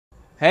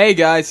Hey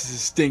guys, this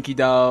is Stinky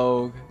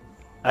Dog.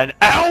 And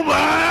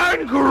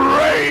Alman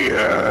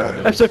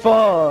Graham! Episode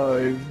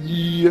 5,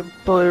 The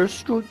Empire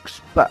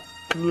Strikes Back.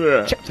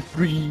 Yeah. Chapter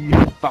 3,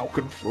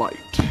 Falcon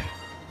Flight.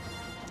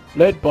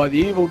 Led by the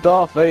evil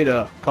Darth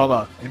Vader,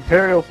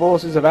 Imperial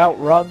forces have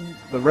outrun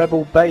the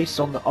rebel base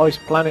on the ice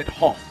planet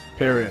Hoth,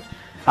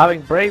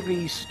 Having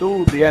bravely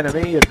stalled the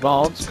enemy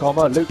advance,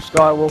 Luke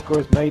Skywalker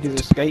has made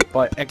his escape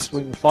by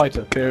X-Wing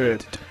fighter,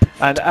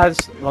 And as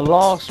the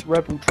last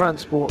rebel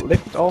transport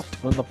lifts off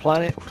from the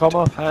planet,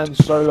 Han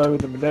Solo,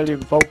 the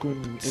Millennium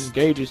Falcon,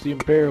 engages the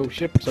Imperial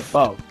ships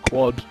above,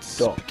 quad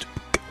dot.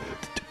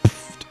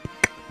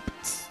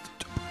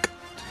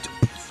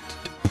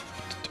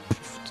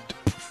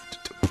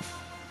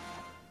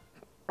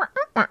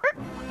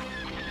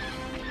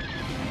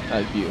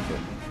 That's beautiful.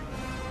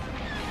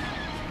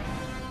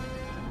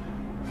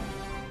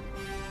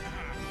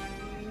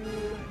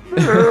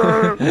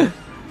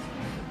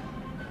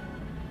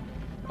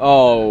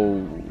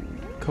 Oh,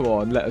 come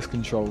on, let us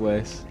control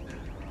this.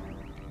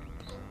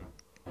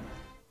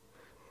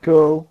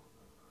 Cool.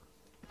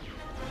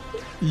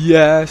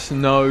 Yes,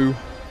 no.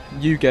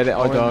 You get it,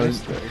 I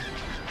don't.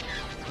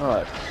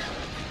 Alright.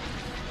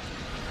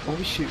 What are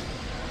we shooting?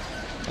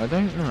 I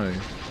don't know.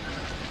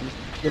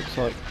 Looks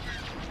like...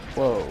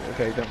 Whoa,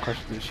 okay, don't crash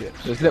into the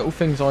ships. There's little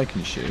things I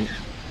can shoot.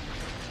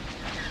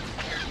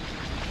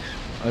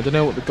 I don't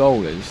know what the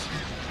goal is.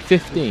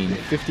 15.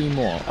 15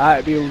 what?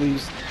 It'd be all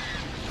these...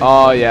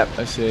 Oh, yeah,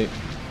 I see.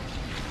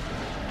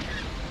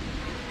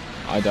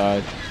 I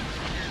died.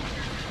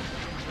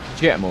 Did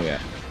you get them all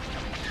yet?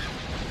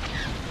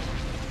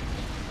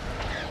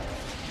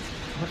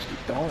 I'm actually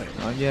dying.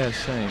 Yeah,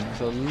 same.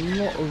 There's a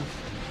lot of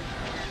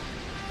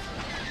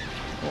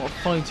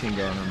fighting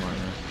going on right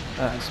now.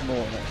 That's more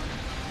of it.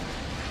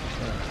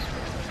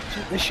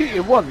 They shoot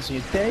you once and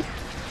you're dead.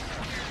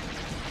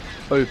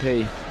 OP.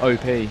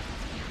 Okay.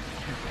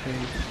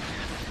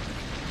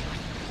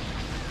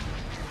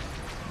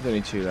 There's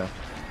only 2 left.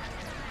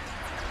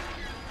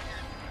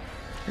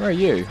 Where are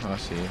you? I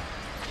see you.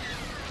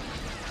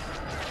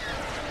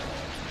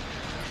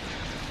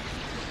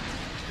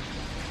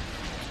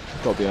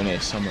 Got to be on here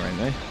somewhere, ain't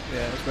they?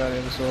 Yeah, it's right on the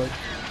other side.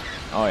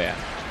 Oh yeah.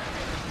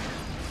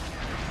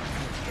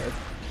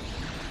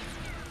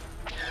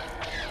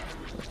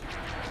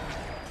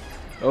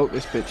 Oh,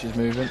 this bitch is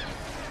moving.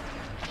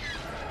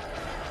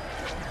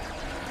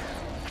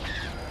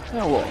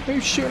 Now what?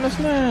 Who's shooting us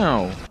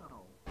now?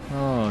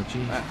 Oh,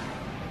 jeez.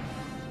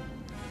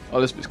 Oh,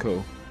 this bit's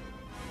cool.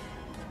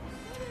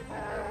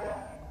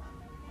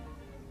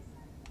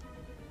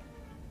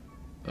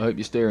 I hope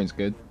your steering's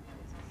good.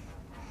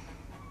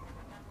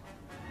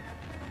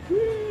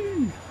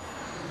 Woo.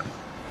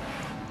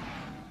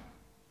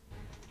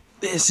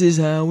 This is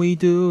how we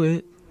do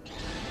it.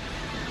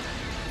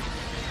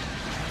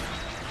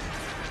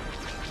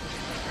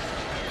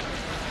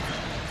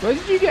 Where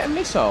did you get a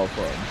missile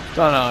from?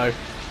 Don't know.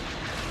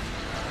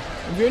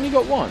 Have you only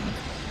got one?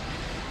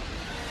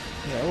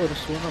 Yeah, I would have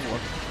saw another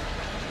one.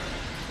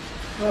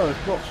 Oh,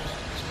 it's blocks just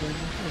exploding.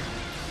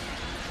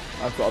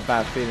 I've got a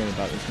bad feeling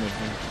about this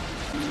mission.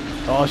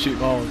 Oh, I'll shoot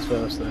my ones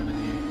first then, and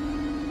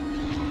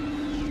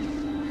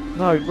you.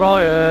 No,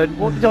 Ryan,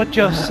 what did I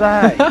just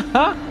say?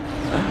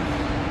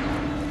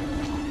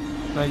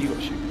 No, you got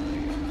to shoot.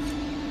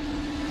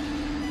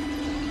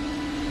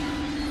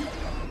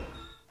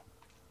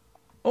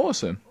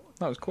 Awesome.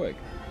 That was quick.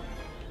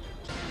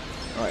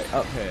 Right,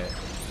 up here.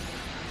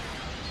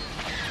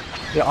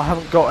 Yeah, I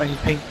haven't got any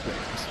pink things.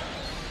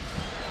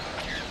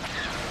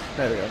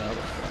 There we go, now I've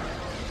got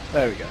that.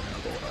 There we go, now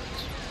I've got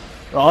those.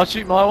 Right, I'll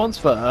shoot my ones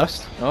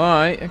first.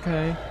 Alright,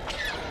 okay.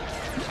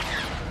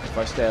 If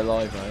I stay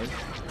alive, though.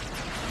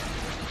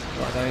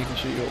 Right, now you can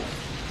shoot yours.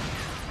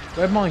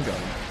 Where'd mine go?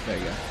 There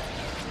you go.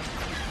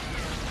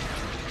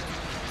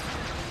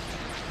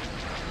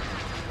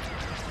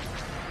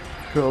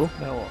 Cool,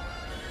 now what?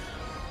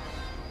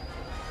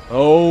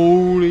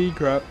 Holy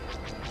crap.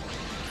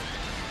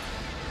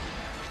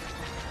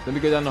 Let me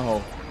go down the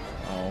hole.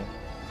 Oh.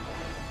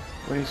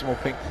 We need some more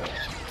pink things.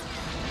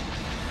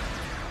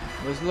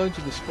 There's loads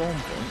of the spawn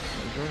points.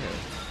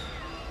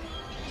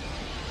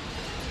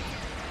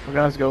 We're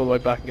gonna have to go all the way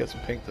back and get some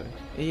pink things.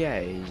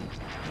 Yay.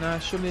 Nah,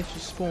 surely it's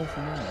just spawn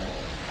from there.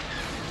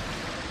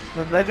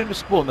 No, they don't just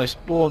spawn, they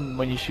spawn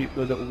when you shoot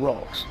the little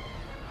rocks.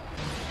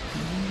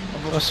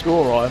 I'm gonna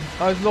score, Ryan.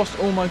 I've lost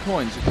all my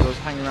coins because I was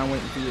hanging around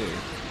waiting for you.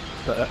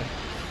 But,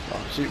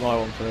 I'll shoot my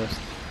one first.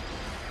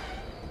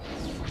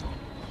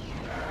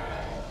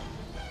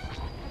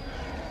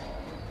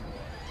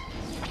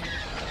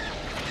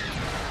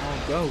 Oh,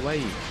 go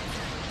away.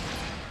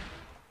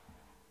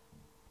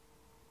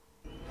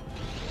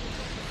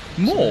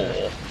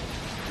 More?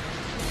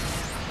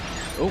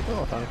 Oh,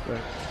 thank you. I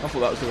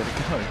thought that was the way to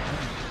go.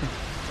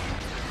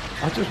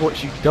 I just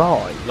watch you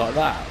die like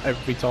that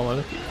every time I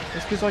look at you.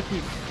 It's because I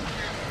keep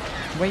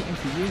waiting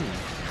for you.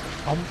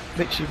 I'm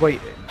literally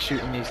waiting,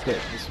 shooting these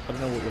things. I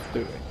know what you're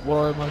doing.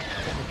 Why am I on the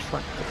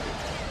track?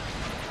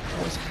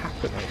 What is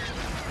happening?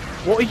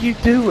 What are you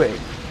doing?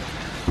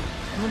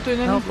 I'm not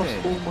doing I've lost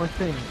anything. all my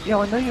things. Yeah,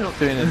 I know you're not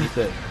doing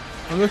anything.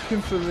 I'm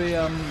looking for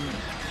the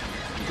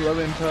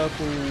glowing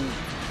purple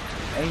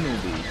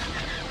anal bead.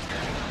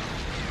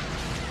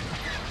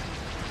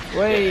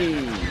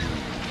 Wait!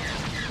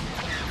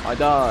 I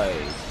died.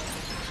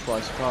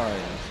 Surprise,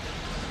 surprise.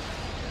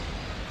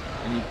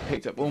 And you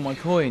picked up all my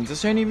coins.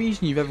 That's the only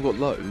reason you've ever got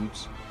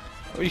loads.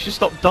 Well, you should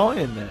stop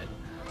dying then.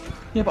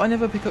 Yeah, but I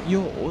never pick up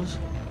yours.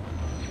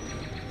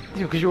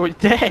 Yeah, because you're already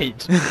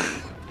dead.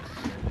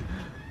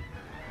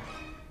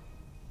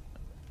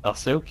 Oh,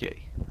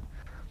 Silky.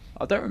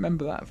 I don't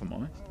remember that, if I'm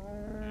honest.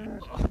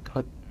 I think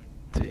I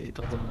did,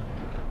 I don't know.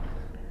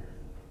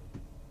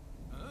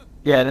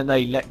 Yeah, and then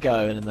they let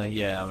go, and then they,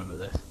 yeah, I remember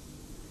this.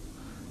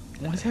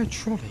 Why is there a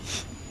trolley?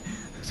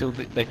 So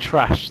they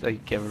trash, they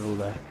get rid of all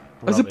their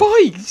There's a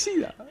rubbish. bike! You see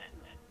that?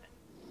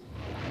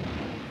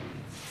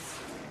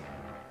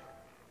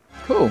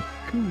 Cool.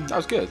 That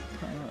was good.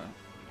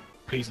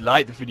 Please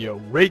like the video,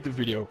 rate the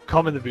video,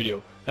 comment the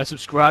video, and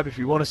subscribe if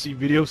you want to see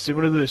videos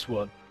similar to this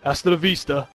one. Hasta la vista!